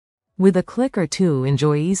With a click or two,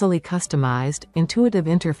 enjoy easily customized, intuitive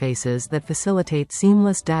interfaces that facilitate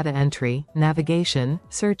seamless data entry, navigation,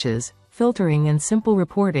 searches, filtering and simple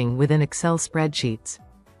reporting within Excel spreadsheets.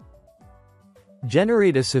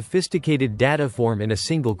 Generate a sophisticated data form in a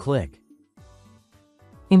single click.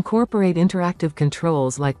 Incorporate interactive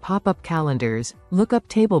controls like pop-up calendars, lookup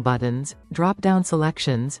table buttons, drop-down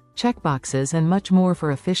selections, checkboxes and much more for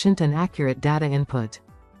efficient and accurate data input.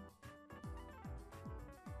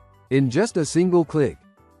 In just a single click,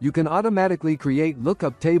 you can automatically create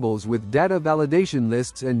lookup tables with data validation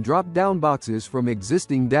lists and drop-down boxes from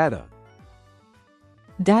existing data.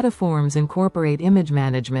 Data forms incorporate image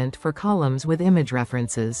management for columns with image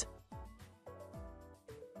references.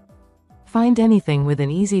 Find anything with an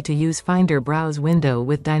easy-to-use Finder browse window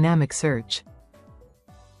with dynamic search.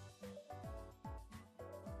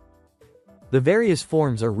 The various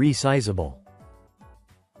forms are resizable.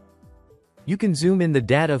 You can zoom in the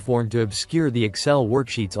data form to obscure the Excel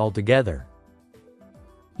worksheets altogether.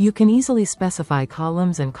 You can easily specify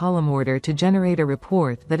columns and column order to generate a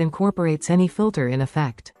report that incorporates any filter in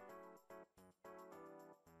effect.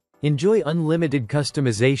 Enjoy unlimited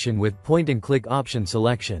customization with point-and-click option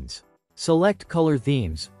selections. Select color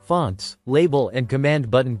themes, fonts, label and command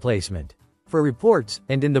button placement. For reports,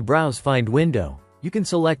 and in the Browse Find window, you can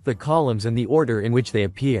select the columns and the order in which they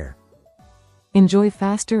appear. Enjoy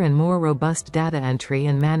faster and more robust data entry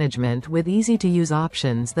and management with easy-to-use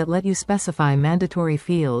options that let you specify mandatory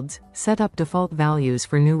fields, set up default values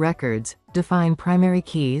for new records, define primary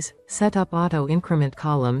keys, set up auto-increment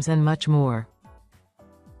columns and much more.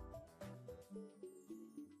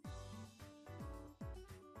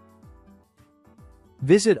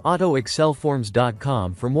 Visit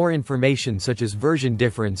AutoExcelforms.com for more information such as version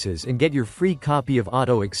differences and get your free copy of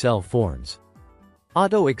Auto Excel Forms.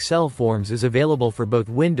 Auto Excel Forms is available for both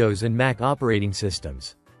Windows and Mac operating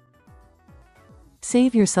systems.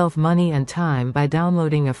 Save yourself money and time by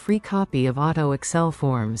downloading a free copy of Auto Excel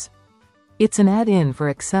Forms. It's an add-in for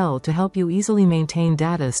Excel to help you easily maintain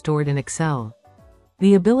data stored in Excel.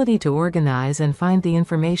 The ability to organize and find the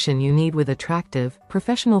information you need with attractive,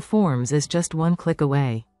 professional forms is just one click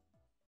away.